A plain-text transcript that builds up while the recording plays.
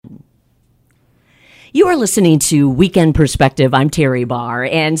You are listening to Weekend Perspective. I'm Terry Barr,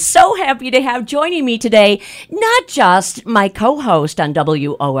 and so happy to have joining me today, not just my co-host on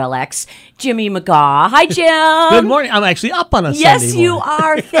WOLX, Jimmy McGaw. Hi, Jim. Good morning. I'm actually up on a Sunday Yes, morning. you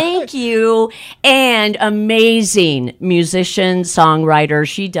are. Thank you. And amazing musician, songwriter.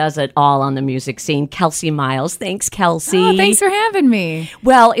 She does it all on the music scene. Kelsey Miles. Thanks, Kelsey. Oh, thanks for having me.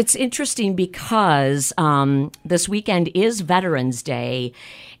 Well, it's interesting because this weekend is Veterans Day,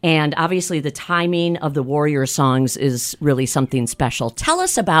 and obviously the timing of the Warrior Songs is really something special. Tell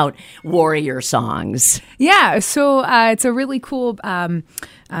us about Warrior Songs. Yeah, so it's a really cool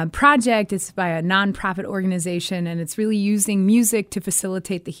project. It's by a nonprofit organization, and it's really using music to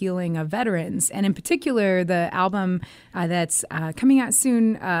facilitate the healing of veterans. And in particular, the album that's coming out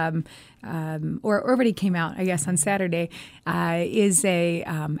soon, or already came out, I guess, on Saturday, is a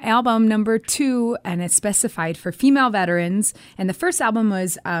album number 2, and it's specified for female veterans. And the first album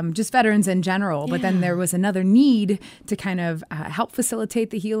was just veterans in general, but then there was another need to kind of help facilitate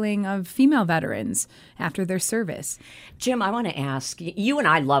the healing of female veterans after their service. Jim, I want to ask, you and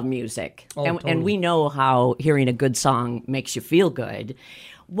I love music, and totally. we know how hearing a good song makes you feel good.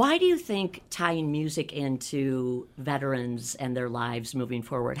 Why do you think tying music into veterans and their lives moving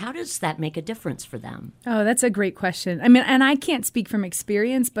forward, how does that make a difference for them? Oh, that's a great question. I mean, and I can't speak from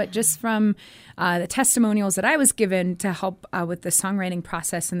experience, but just from the testimonials that I was given to help with the songwriting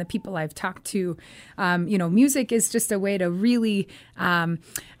process and the people I've talked to, music is just a way to really kind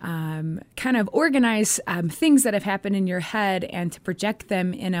of organize things that have happened in your head and to project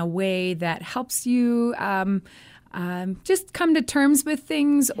them in a way that helps you just come to terms with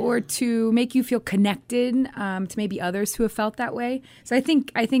things or to make you feel connected to maybe others who have felt that way. So I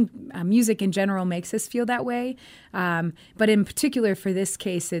think music in general makes us feel that way. But in particular for this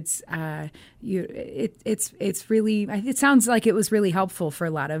case, it's really, it sounds like it was really helpful for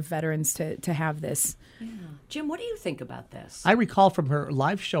a lot of veterans to have this. Yeah. Jim, what do you think about this? I recall from her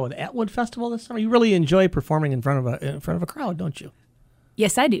live show at the Atwood Festival this summer, you really enjoy performing in front of a crowd, don't you?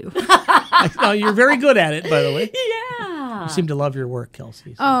 Yes, I do. No, you're very good at it, by the way. Yeah. You seem to love your work,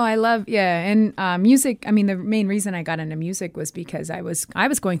 Kelsey. So. Oh, I love, and music. I mean, the main reason I got into music was because I was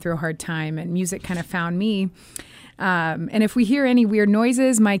going through a hard time, and music kind of found me. And if we hear any weird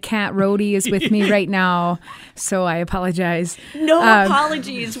noises, my cat Rhodey is with me right now, so I apologize. No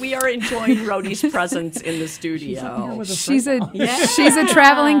apologies. We are enjoying Rhodey's presence in the studio. She's a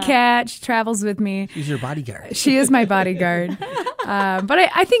traveling cat. She travels with me. She's your bodyguard. She is my bodyguard. But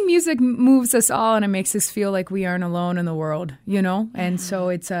I think music moves us all, and it makes us feel like we aren't alone in the world, And so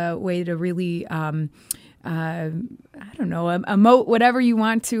it's a way to really, I don't know, emote whatever you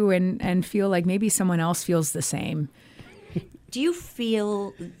want to and feel like maybe someone else feels the same. Do you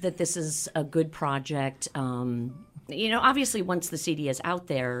feel that this is a good project? Obviously once the CD is out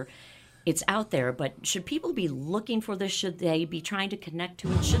there, it's out there, but should people be looking for this? Should they be trying to connect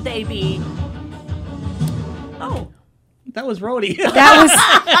to it? Should they be... Oh... That was Rhodey.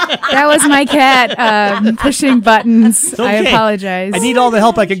 That was my cat pushing buttons. Okay. I apologize. I need all the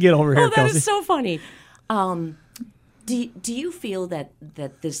help I can get over here, Oh, that Kelsey. is so funny. Do you feel that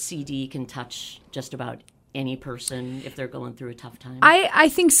this CD can touch just about any person if they're going through a tough time? I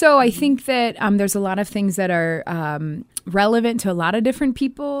think so. I think that there's a lot of things that are relevant to a lot of different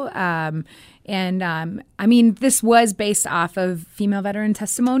people. I mean, this was based off of female veteran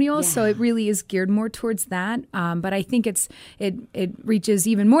testimonials, so it really is geared more towards that. But I think it reaches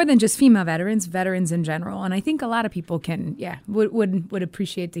even more than just female veterans in general. And I think a lot of people would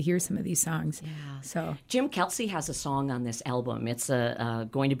appreciate to hear some of these songs. Yeah. So Jim, Kelsey has a song on this album. It's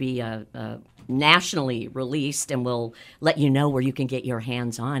going to be nationally released, and we'll let you know where you can get your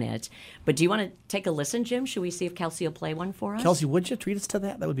hands on it. But do you want to take a listen, Jim? Should we see if Kelsey will play one for us? Kelsey, would you treat us to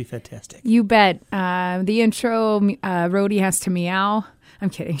that? That would be fantastic. you bet. The intro, Rhodey has to meow. I'm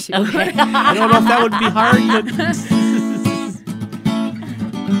kidding. Okay. I don't know if that would be hard, but...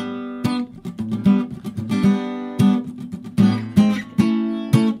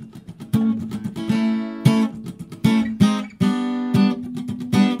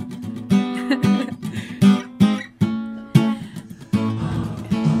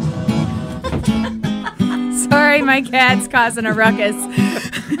 Sorry, my cat's causing a ruckus.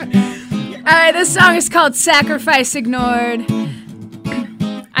 All right, this song is called Sacrifice Ignored.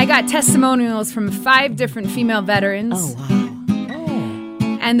 I got testimonials from 5 different female veterans. Oh, wow.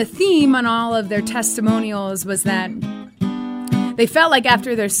 And the theme on all of their testimonials was that they felt like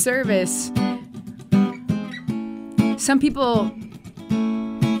after their service, some people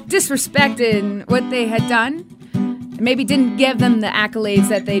disrespected what they had done and maybe didn't give them the accolades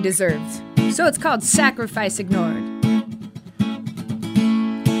that they deserved. So it's called Sacrifice Ignored.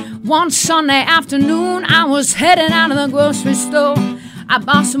 One Sunday afternoon, I was heading out of the grocery store. I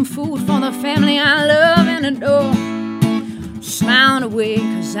bought some food for the family I love and adore. Smiled away,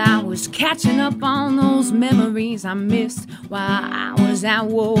 cause I was catching up on those memories I missed while I was at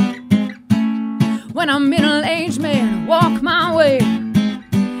war. When a middle-aged man walked my way,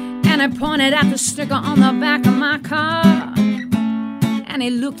 and I pointed at the sticker on the back of my car. And he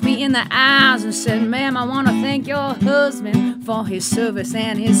looked me in the eyes and said, ma'am, I want to thank your husband for his service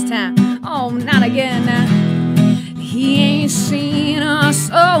and his time. Oh, not again now. He ain't seen a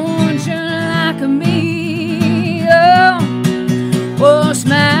soldier like me. Oh, was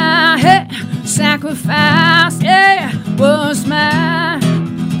my sacrifice, yeah, was my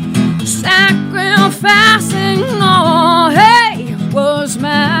sacrificing, oh, hey, was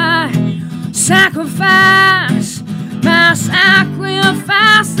my sacrifice, my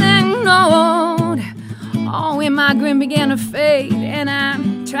sacrificing, Lord. Oh, when my grin began to fade, and I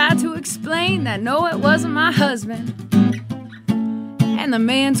tried to explain that no, it wasn't my husband. And the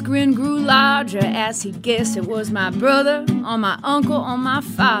man's grin grew larger as he guessed it was my brother, or my uncle, or my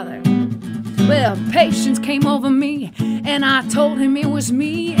father. Well, patience came over me, and I told him it was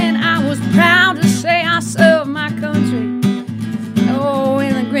me, and I was proud to say I served my country. Oh,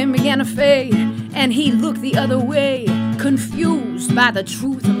 and the grin began to fade, and he looked the other way, confused by the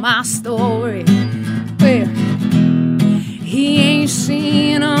truth of my story. Well, he ain't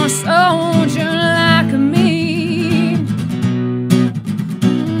seen a soldier like me.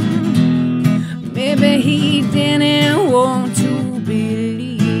 Maybe he didn't want to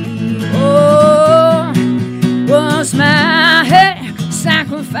believe. Oh, was my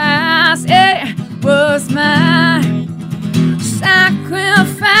sacrifice, yeah, was my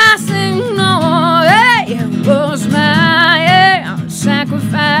sacrificing, no, hey, was my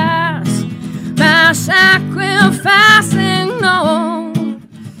sacrifice, my sacrificing, no.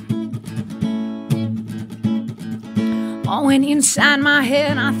 Oh, and inside my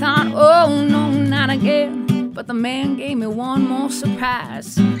head I thought, oh no, not again. But the man gave me one more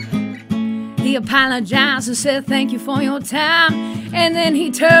surprise. He apologized and said thank you for your time, and then he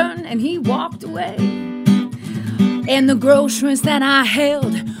turned and he walked away. And the groceries that I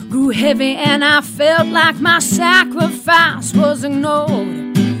held grew heavy, and I felt like my sacrifice was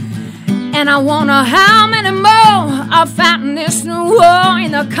ignored. And I wonder how many more are fighting this new war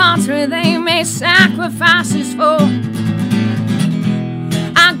in the country they made sacrifices for.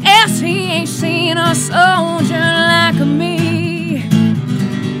 I guess he ain't seen a soldier like me.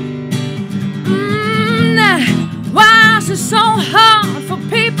 Why is it so hard for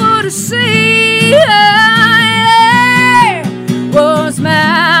people to see? Was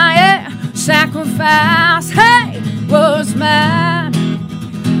my sacrifice, hey, was my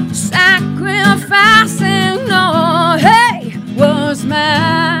sacrificing, no, hey, was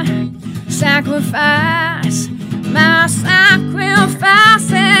my sacrifice, my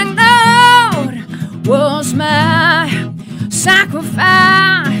sacrificing, Lord, was my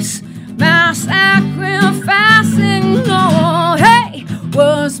sacrifice, my sacrificing, Lord, hey,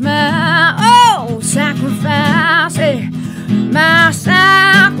 was my, oh, sacrifice, hey, my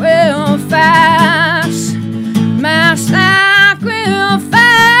sacrifice, my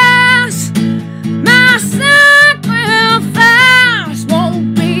sacrifice, my sacrifice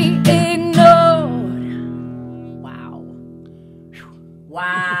won't be ignored. Wow.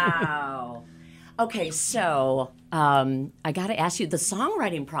 Wow. Okay, so I got to ask you the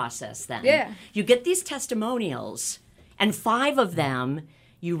songwriting process then. Yeah. You get these testimonials, and 5 of them,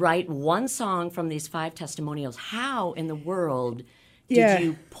 you write one song from these 5 testimonials. How in the world did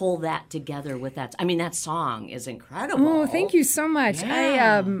you pull that together with that? I mean, that song is incredible. Oh, thank you so much.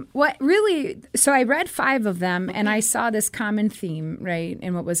 Yeah. So I read 5 of them, and I saw this common theme, right,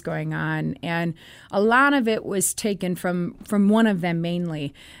 in what was going on. And a lot of it was taken from one of them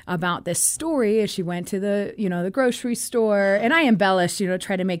mainly about this story as she went to the grocery store. And I embellished,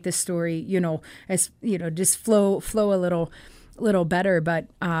 try to make this story, as, just flow a little better, but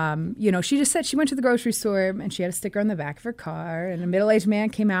she just said she went to the grocery store and she had a sticker on the back of her car, and a middle-aged man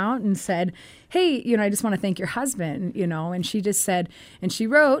came out and said, hey, I just want to thank your husband, and she just said, and she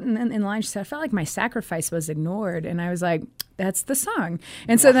wrote, and then in line she said, I felt like my sacrifice was ignored. And I was like, that's the song.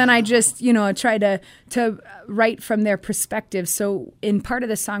 And so then I just tried to write from their perspective. So in part of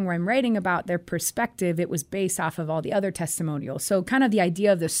the song where I'm writing about their perspective, it was based off of all the other testimonials. So kind of the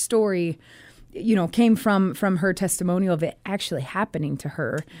idea of the story came from her testimonial of it actually happening to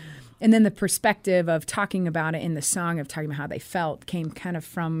her. And then the perspective of talking about it in the song, of talking about how they felt, came kind of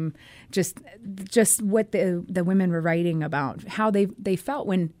from just what the women were writing about, how they felt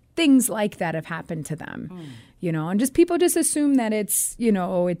when things like that have happened to them. And just people just assume that it's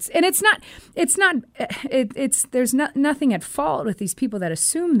there's nothing at fault with these people that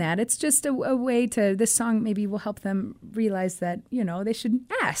assume that. It's just a way to, this song maybe will help them realize that, they should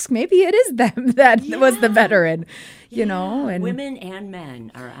ask. Maybe it is them that was the veteran, and women and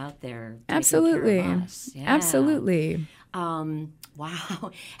men are out there. Absolutely. Taking care of us. Yeah. Absolutely.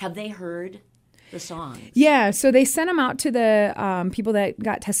 Wow. Have they heard the songs? Yeah, so they sent them out to the people that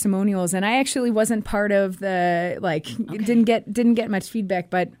got testimonials, and I actually wasn't part of the didn't get much feedback,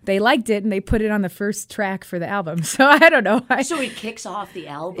 but they liked it and they put it on the first track for the album. So I don't know. So it kicks off the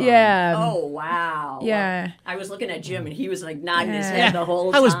album. Yeah. Oh wow. Yeah. Well, I was looking at Jim and he was like nodding his head the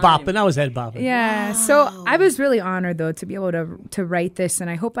whole time. I was bopping. I was head bopping. Yeah. Wow. So I was really honored though to be able to write this, and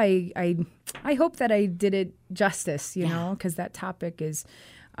I hope I hope that I did it justice, because that topic is.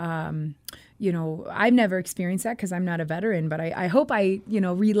 I've never experienced that because I'm not a veteran, but I hope I,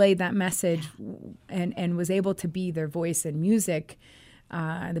 relayed that message and was able to be their voice in music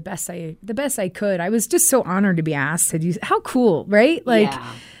the best I could. I was just so honored to be asked to do. How cool, right?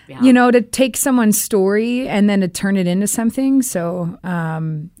 Yeah. To take someone's story and then to turn it into something. So I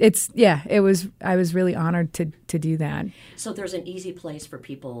was really honored to do that. So there's an easy place for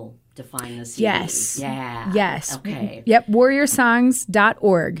people to find the CD. Yes. Yeah. Yes. Okay. Yep.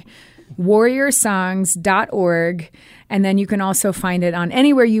 warriorsongs.org. warriorsongs.org. And then you can also find it on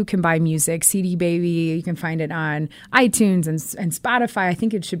anywhere you can buy music. CD Baby, you can find it on iTunes and Spotify. I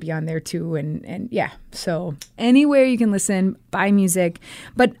think it should be on there too. And yeah, so anywhere you can listen, buy music.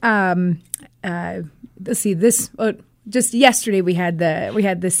 But let's see, just yesterday we had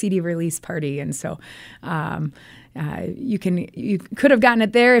the CD release party, and so you could have gotten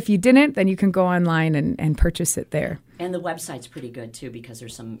it there. If you didn't, then you can go online and purchase it there. And the website's pretty good too, because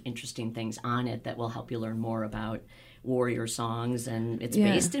there's some interesting things on it that will help you learn more about Warrior Songs, and it's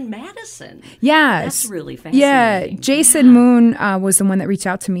based in Madison. Yes. That's really fascinating. Yeah, Jason Moon was the one that reached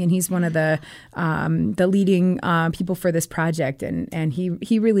out to me, and he's one of the leading people for this project, and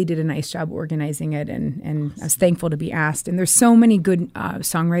he really did a nice job organizing it, and I was thankful to be asked. And there's so many good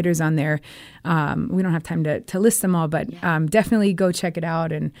songwriters on there. We don't have time to list them all, but definitely go check it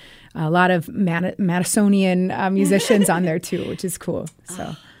out, and a lot of Madisonian musicians on there too, which is cool.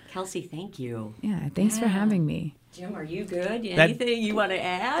 So, Kelsey, thank you. Yeah, thanks for having me. Jim, are you good? Anything you want to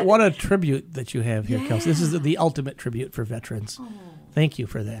add? What a tribute that you have here, Kelsey. This is the ultimate tribute for veterans. Oh. Thank you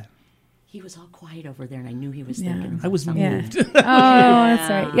for that. He was all quiet over there, and I knew he was thinking. I was moved. Oh, that's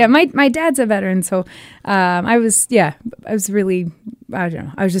right. Yeah, my dad's a veteran, so I was just really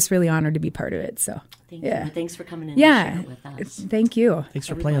honored to be part of it. So thank you. Thanks for coming in and sharing it with us. Thank you. Thanks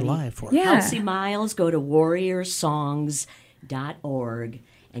for playing live for us. Yeah. Kelsey Miles, go to warriorsongs.org,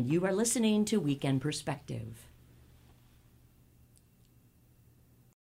 and you are listening to Weekend Perspective.